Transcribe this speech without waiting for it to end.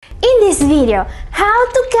this video,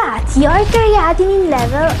 how to cut your creatinine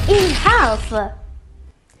level in half.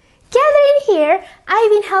 Gathering here,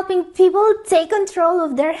 I've been helping people take control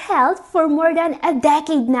of their health for more than a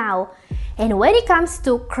decade now. And when it comes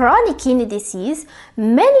to chronic kidney disease,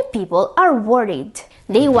 many people are worried.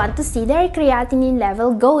 They want to see their creatinine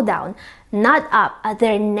level go down, not up at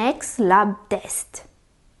their next lab test.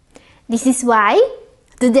 This is why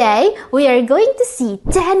today we are going to see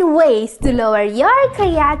 10 ways to lower your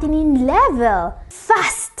creatinine level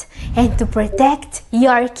fast and to protect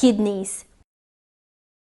your kidneys.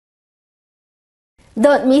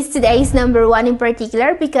 Don't miss today's number 1 in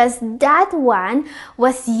particular, because that one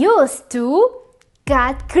was used to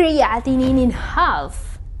cut creatinine in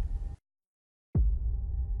half.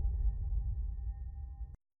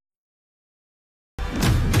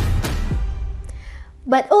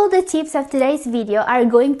 But all the tips of today's video are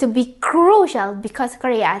going to be crucial because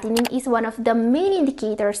creatinine is one of the main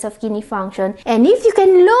indicators of kidney function. And if you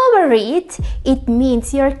can lower it, it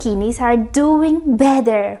means your kidneys are doing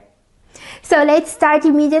better. So let's start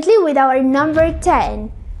immediately with our number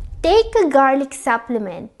 10. Take a garlic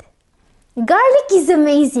supplement. Garlic is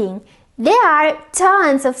amazing. There are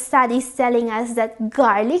tons of studies telling us that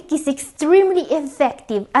garlic is extremely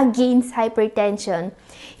effective against hypertension.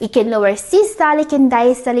 It can lower systolic and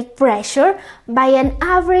diastolic pressure by an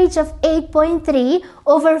average of 8.3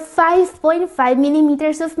 over 5.5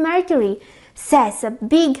 millimeters of mercury, says a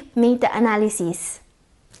big meta-analysis.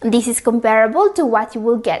 This is comparable to what you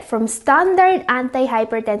will get from standard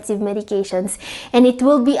antihypertensive medications, and it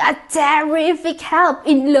will be a terrific help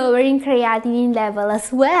in lowering creatinine level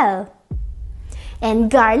as well. And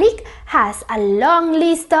garlic has a long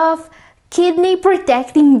list of kidney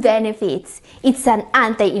protecting benefits. It's an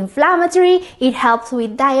anti-inflammatory, it helps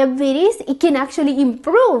with diabetes, it can actually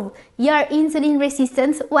improve your insulin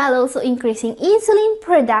resistance while also increasing insulin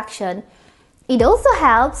production. It also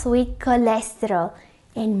helps with cholesterol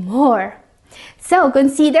and more. So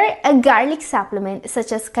consider a garlic supplement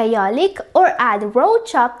such as kyolic, or add raw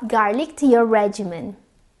chopped garlic to your regimen.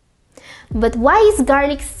 But why is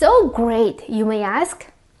garlic so great, you may ask?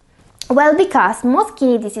 Well, because most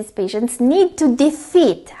kidney disease patients need to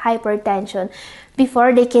defeat hypertension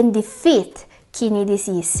before they can defeat kidney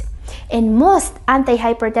disease. And most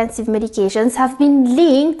antihypertensive medications have been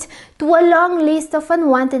linked to a long list of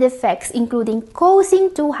unwanted effects, including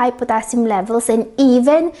causing too high potassium levels and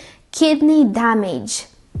even kidney damage.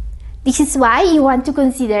 This is why you want to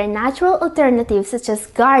consider natural alternatives such as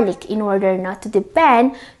garlic in order not to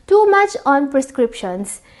depend too much on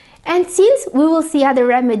prescriptions. And since we will see other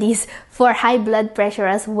remedies for high blood pressure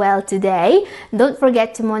as well today, don't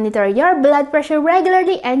forget to monitor your blood pressure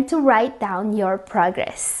regularly and to write down your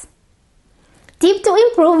progress. Tip to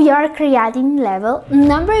improve your creatinine level,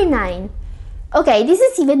 number 9. Okay, this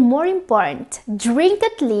is even more important. Drink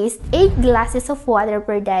at least 8 glasses of water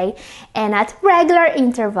per day and at regular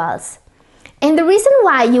intervals. And the reason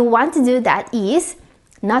why you want to do that is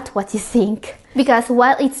not what you think. Because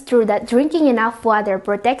while it's true that drinking enough water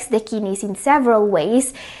protects the kidneys in several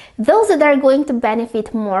ways, those that are going to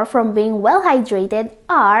benefit more from being well hydrated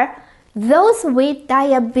are those with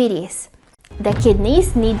diabetes. The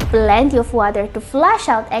kidneys need plenty of water to flush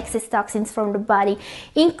out excess toxins from the body,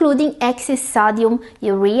 including excess sodium,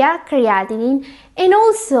 urea, creatinine, and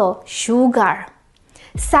also sugar.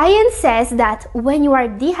 Science says that when you are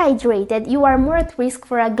dehydrated, you are more at risk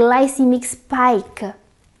for a glycemic spike.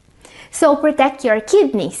 So protect your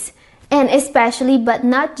kidneys, and especially but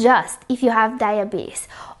not just if you have diabetes.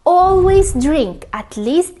 Always drink at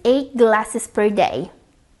least 8 glasses per day.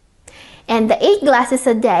 And the 8 glasses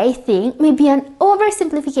a day thing may be an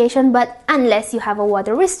oversimplification, but unless you have a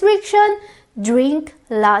water restriction, drink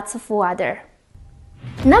lots of water.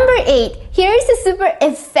 Number 8. Here is a super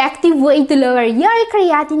effective way to lower your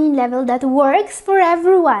creatinine level that works for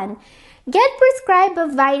everyone. Get prescribed a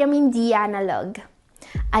vitamin D analog.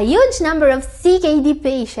 A huge number of CKD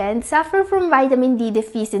patients suffer from vitamin D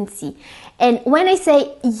deficiency. And when I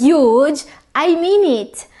say huge, I mean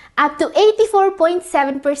it. Up to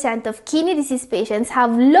 84.7% of kidney disease patients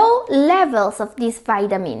have low levels of this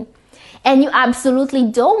vitamin. And you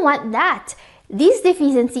absolutely don't want that. This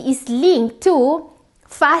deficiency is linked to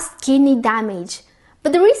fast kidney damage.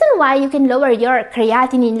 But the reason why you can lower your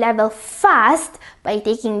creatinine level fast by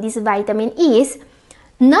taking this vitamin is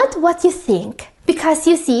not what you think. Because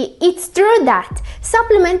you see, it's true that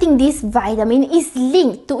supplementing this vitamin is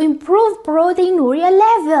linked to improve proteinuria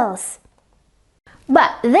levels.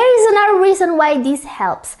 But there is another reason why this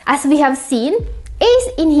helps. As we have seen, ACE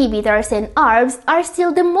inhibitors and ARBs are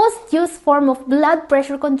still the most used form of blood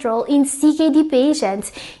pressure control in CKD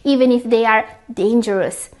patients, even if they are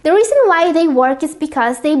dangerous. The reason why they work is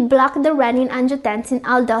because they block the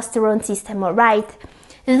renin-angiotensin-aldosterone system, alright?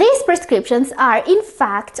 These prescriptions are in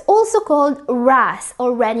fact also called RAS,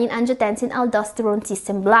 or renin-angiotensin-aldosterone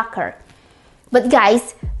system blocker. But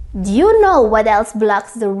guys, do you know what else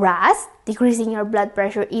blocks the RAS, decreasing your blood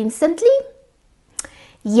pressure instantly?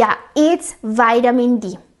 Yeah, it's vitamin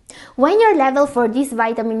D. When your level for this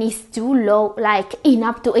vitamin is too low, like in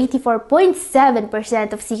up to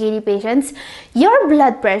 84.7% of CKD patients, your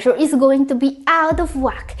blood pressure is going to be out of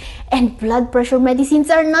whack, and blood pressure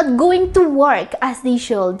medicines are not going to work as they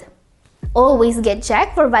should. Always get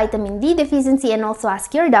checked for vitamin D deficiency and also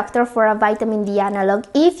ask your doctor for a vitamin D analog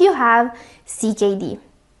if you have CKD.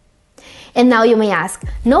 And now you may ask,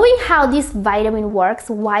 knowing how this vitamin works,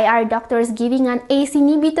 why are doctors giving an ACE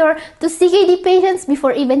inhibitor to CKD patients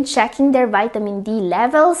before even checking their vitamin D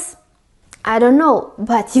levels? I don't know,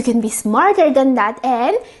 but you can be smarter than that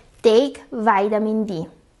and take vitamin D.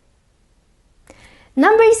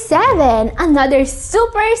 Number 7, another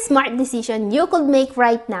super smart decision you could make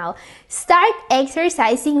right now. Start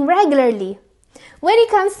exercising regularly. When it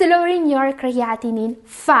comes to lowering your creatinine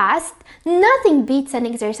fast, nothing beats an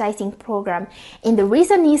exercising program, and the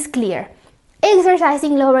reason is clear.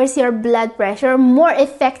 Exercising lowers your blood pressure more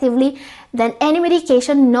effectively than any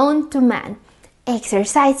medication known to man.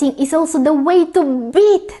 Exercising is also the way to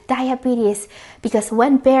beat diabetes because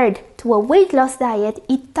when paired to a weight loss diet,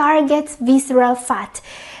 it targets visceral fat,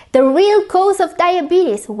 the real cause of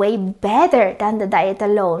diabetes, way better than the diet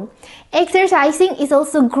alone. Exercising is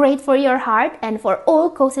also great for your heart and for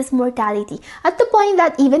all-causes mortality, at the point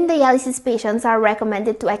that even dialysis patients are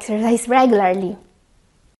recommended to exercise regularly.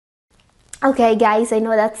 Okay guys, I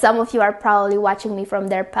know that some of you are probably watching me from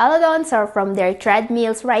their pelotons or from their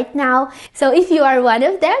treadmills right now. So if you are one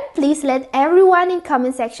of them, please let everyone in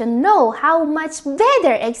comment section know how much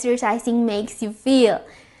better exercising makes you feel.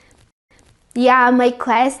 Yeah, my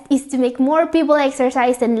quest is to make more people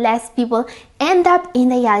exercise and less people end up in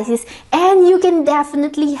dialysis, and you can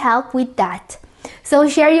definitely help with that. So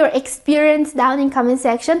share your experience down in comment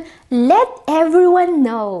section. Let everyone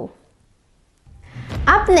know.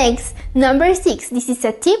 Up next, number 6. This is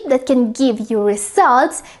a tip that can give you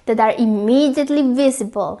results that are immediately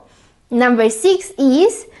visible. Number 6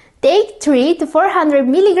 is take 300 to 400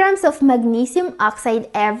 milligrams of magnesium oxide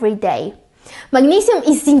every day. Magnesium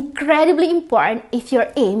is incredibly important if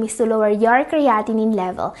your aim is to lower your creatinine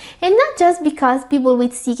level, and not just because people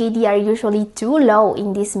with CKD are usually too low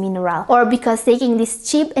in this mineral, or because taking this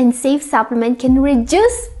cheap and safe supplement can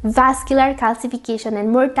reduce vascular calcification and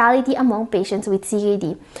mortality among patients with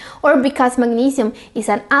CKD, or because magnesium is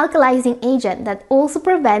an alkalizing agent that also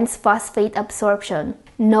prevents phosphate absorption.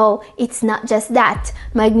 No, it's not just that.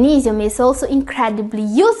 Magnesium is also incredibly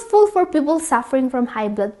useful for people suffering from high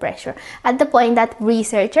blood pressure, at the point that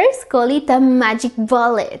researchers call it a magic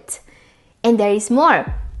bullet. And there is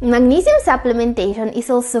more. Magnesium supplementation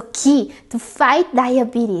is also key to fight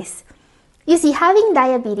diabetes. You see, having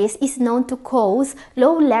diabetes is known to cause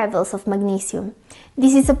low levels of magnesium.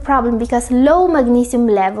 This is a problem because low magnesium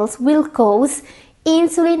levels will cause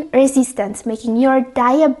insulin resistance, making your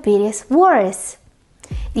diabetes worse.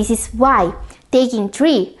 This is why taking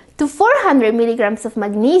 300 to 400 milligrams of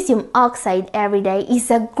magnesium oxide every day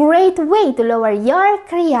is a great way to lower your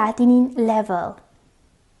creatinine level.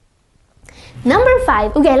 Number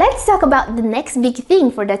 5. Okay, let's talk about the next big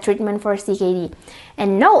thing for the treatment for CKD.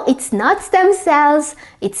 And no, it's not stem cells,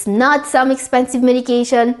 it's not some expensive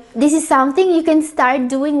medication. This is something you can start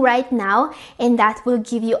doing right now, and that will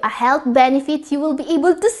give you a health benefit you will be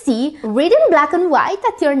able to see written black and white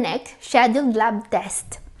at your next scheduled lab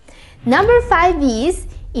test. Number 5 is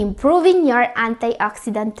improving your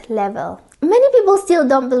antioxidant level. Many people still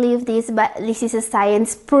don't believe this, but this is a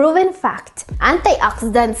science-proven fact.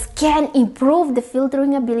 Antioxidants can improve the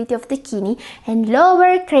filtering ability of the kidney and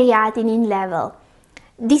lower creatinine level.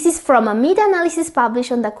 This is from a meta-analysis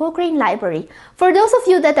published on the Cochrane Library. For those of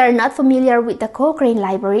you that are not familiar with the Cochrane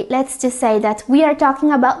Library, let's just say that we are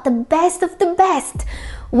talking about the best of the best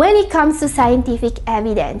when it comes to scientific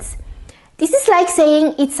evidence. This is like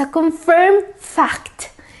saying it's a confirmed fact.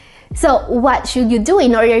 So what should you do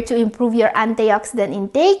in order to improve your antioxidant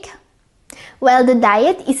intake? Well, the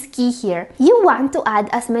diet is key here. You want to add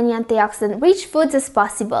as many antioxidant-rich foods as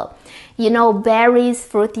possible. You know, berries,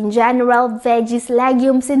 fruit in general, veggies,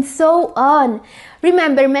 legumes, and so on.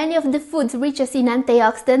 Remember, many of the foods richest in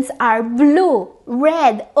antioxidants are blue,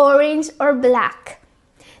 red, orange, or black.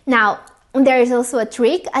 Now, There is also a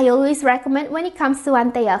trick I always recommend when it comes to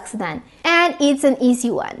antioxidant, and it's an easy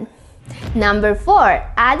one. Number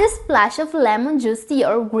 4, add a splash of lemon juice to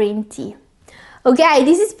your green tea. Okay,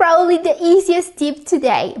 this is probably the easiest tip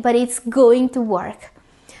today, but it's going to work.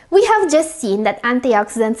 We have just seen that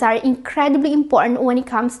antioxidants are incredibly important when it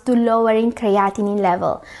comes to lowering creatinine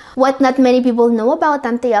level. What not many people know about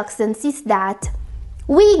antioxidants is that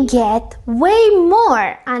we get way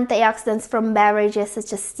more antioxidants from beverages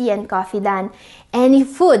such as tea and coffee than any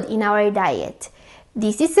food in our diet.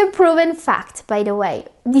 This is a proven fact, by the way.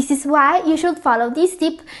 This is why you should follow this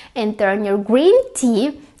tip and turn your green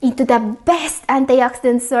tea into the best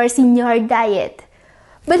antioxidant source in your diet.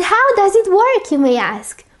 But how does it work, you may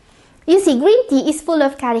ask? You see, green tea is full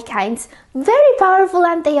of catechins, very powerful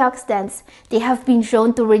antioxidants. They have been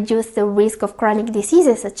shown to reduce the risk of chronic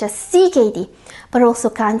diseases such as CKD, but also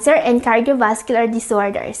cancer and cardiovascular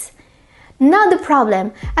disorders. Now the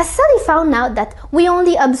problem, a study found out that we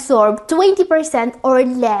only absorb 20% or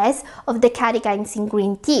less of the catechins in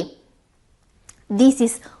green tea. This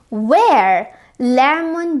is where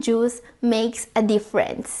lemon juice makes a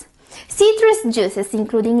difference. Citrus juices,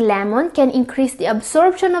 including lemon, can increase the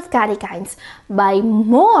absorption of catechins by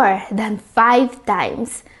more than 5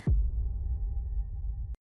 times.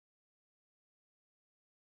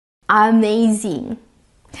 Amazing!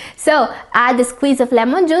 So, add a squeeze of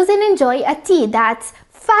lemon juice and enjoy a tea that's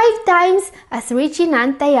 5 times as rich in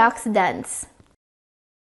antioxidants.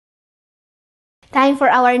 Time for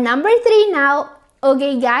our number 3 now.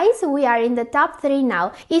 Okay guys, we are in the top 3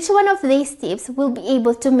 now. Each one of these tips will be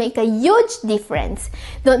able to make a huge difference.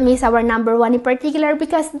 Don't miss our number 1 in particular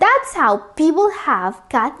because that's how people have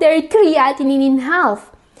cut their creatinine in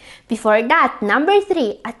half. Before that, number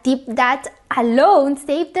 3, a tip that alone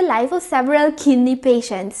saved the life of several kidney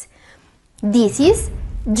patients. This is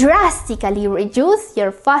drastically reduce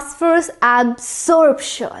your phosphorus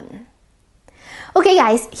absorption. Okay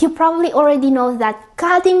guys, you probably already know that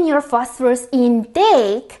cutting your phosphorus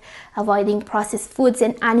intake, avoiding processed foods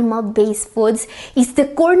and animal-based foods, is the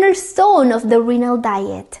cornerstone of the renal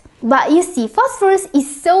diet. But you see, phosphorus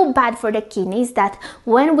is so bad for the kidneys that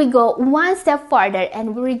when we go one step further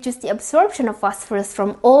and we reduce the absorption of phosphorus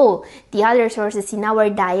from all the other sources in our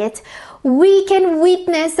diet, we can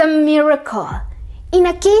witness a miracle. In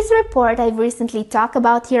a case report I've recently talked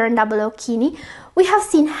about here on Double O Kidney, we have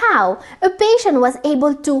seen how a patient was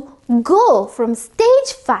able to go from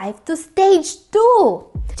stage 5 to stage 2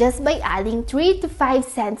 just by adding 3 to 5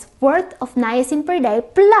 cents worth of niacin per day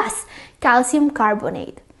plus calcium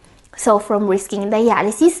carbonate. So from risking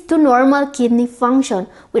dialysis to normal kidney function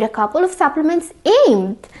with a couple of supplements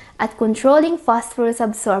aimed at controlling phosphorus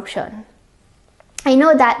absorption. I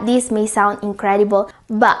know that this may sound incredible,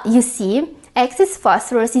 but you see, excess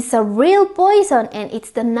phosphorus is a real poison and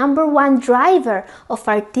it's the #1 driver of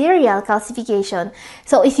arterial calcification.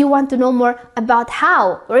 So if you want to know more about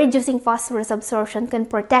how reducing phosphorus absorption can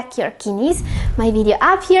protect your kidneys, my video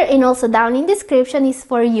up here and also down in the description is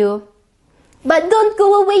for you. But don't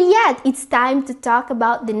go away yet. It's time to talk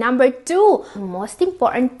about the number 2 most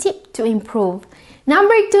important tip to improve.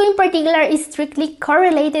 Number 2 in particular is strictly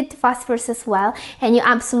correlated to phosphorus as well, and you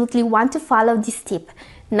absolutely want to follow this tip.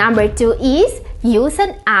 Number 2 is use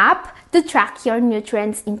an app to track your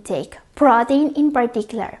nutrients intake, protein in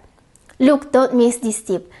particular. Look, don't miss this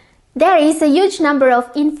tip. There is a huge number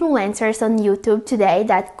of influencers on YouTube today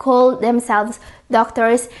that call themselves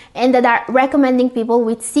doctors and that are recommending people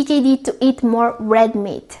with CKD to eat more red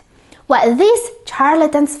meat. What these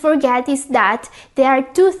charlatans forget is that there are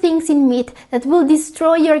 2 things in meat that will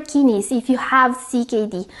destroy your kidneys if you have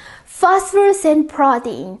CKD: phosphorus and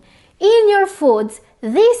protein. In your foods,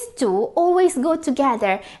 these 2 always go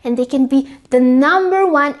together and they can be the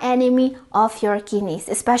 #1 enemy of your kidneys,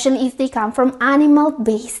 especially if they come from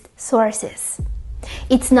animal-based sources.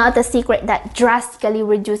 It's not a secret that drastically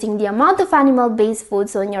reducing the amount of animal-based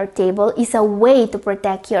foods on your table is a way to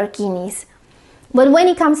protect your kidneys. But when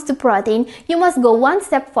it comes to protein, you must go one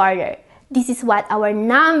step further. This is what our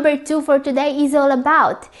number 2 for today is all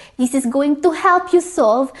about. This is going to help you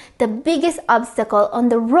solve the biggest obstacle on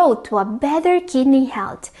the road to a better kidney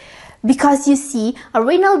health. Because you see, a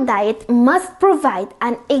renal diet must provide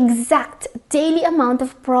an exact daily amount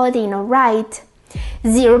of protein, alright?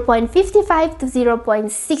 0.55 to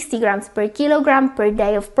 0.60 grams per kilogram per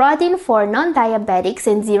day of protein for non-diabetics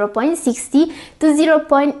and 0.60 to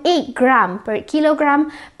 0.8 gram per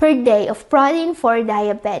kilogram per day of protein for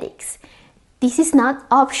diabetics. This is not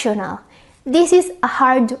optional. This is a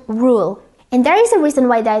hard rule. And there is a reason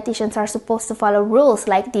why dietitians are supposed to follow rules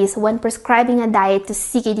like this when prescribing a diet to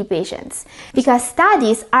CKD patients. Because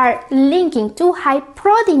studies are linking too high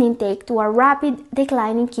protein intake to a rapid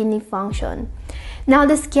decline in kidney function. Now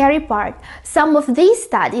the scary part, some of these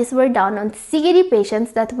studies were done on CKD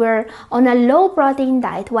patients that were on a low protein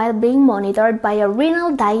diet while being monitored by a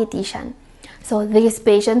renal dietitian. So these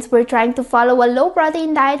patients were trying to follow a low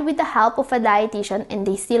protein diet with the help of a dietitian and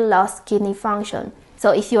they still lost kidney function. So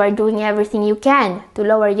if you are doing everything you can to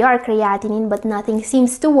lower your creatinine but nothing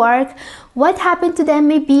seems to work, what happened to them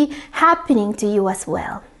may be happening to you as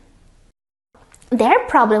well. Their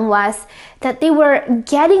problem was that they were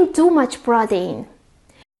getting too much protein.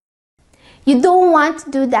 You don't want to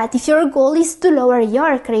do that if your goal is to lower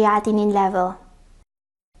your creatinine level.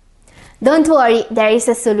 Don't worry, there is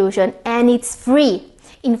a solution and it's free.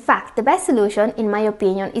 In fact, the best solution, in my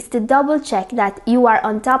opinion, is to double check that you are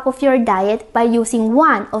on top of your diet by using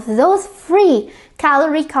one of those free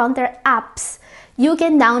calorie counter apps you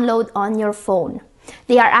can download on your phone.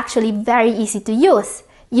 They are actually very easy to use.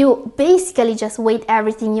 You basically just weigh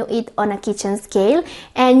everything you eat on a kitchen scale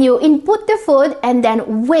and you input the food and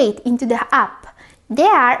then weigh into the app.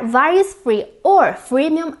 There are various free or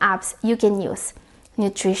freemium apps you can use.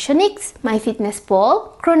 Nutritionix,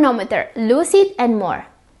 MyFitnessPal, Chronometer, Lucid, and more.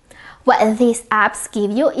 What these apps give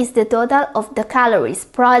you is the total of the calories,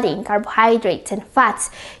 protein, carbohydrates, and fats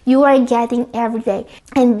you are getting every day.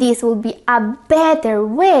 And this will be a better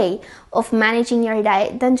way of managing your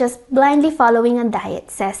diet than just blindly following a diet,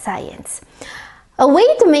 says science. A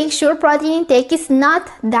way to make sure protein intake is not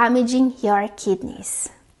damaging your kidneys.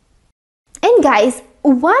 And guys,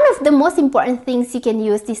 one of the most important things you can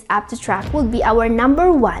use this app to track will be our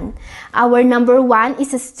number one. Our number one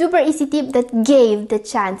is a super easy tip that gave the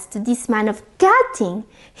chance to this man of cutting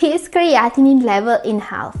his creatinine level in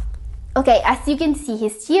half. Okay, as you can see,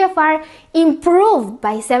 his GFR improved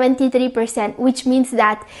by 73%, which means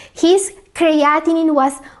that his creatinine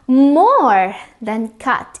was more than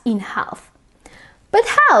cut in half. But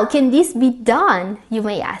how can this be done, you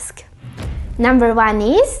may ask? Number one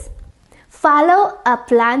is follow a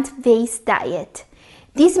plant-based diet.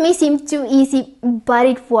 This may seem too easy, but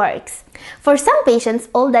it works. For some patients,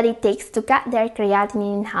 all that it takes to cut their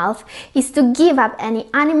creatinine in half is to give up any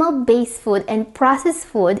animal-based food and processed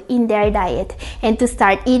food in their diet and to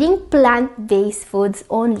start eating plant-based foods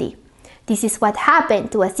only. This is what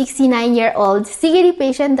happened to a 69-year-old CKD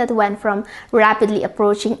patient that went from rapidly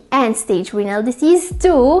approaching end-stage renal disease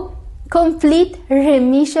to complete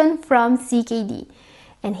remission from CKD.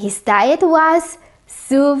 And his diet was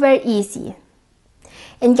super easy.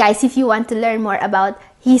 And guys, if you want to learn more about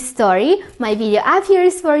his story, my video up here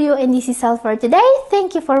is for you. And this is all for today.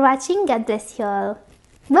 Thank you for watching. God bless you all.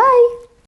 Bye!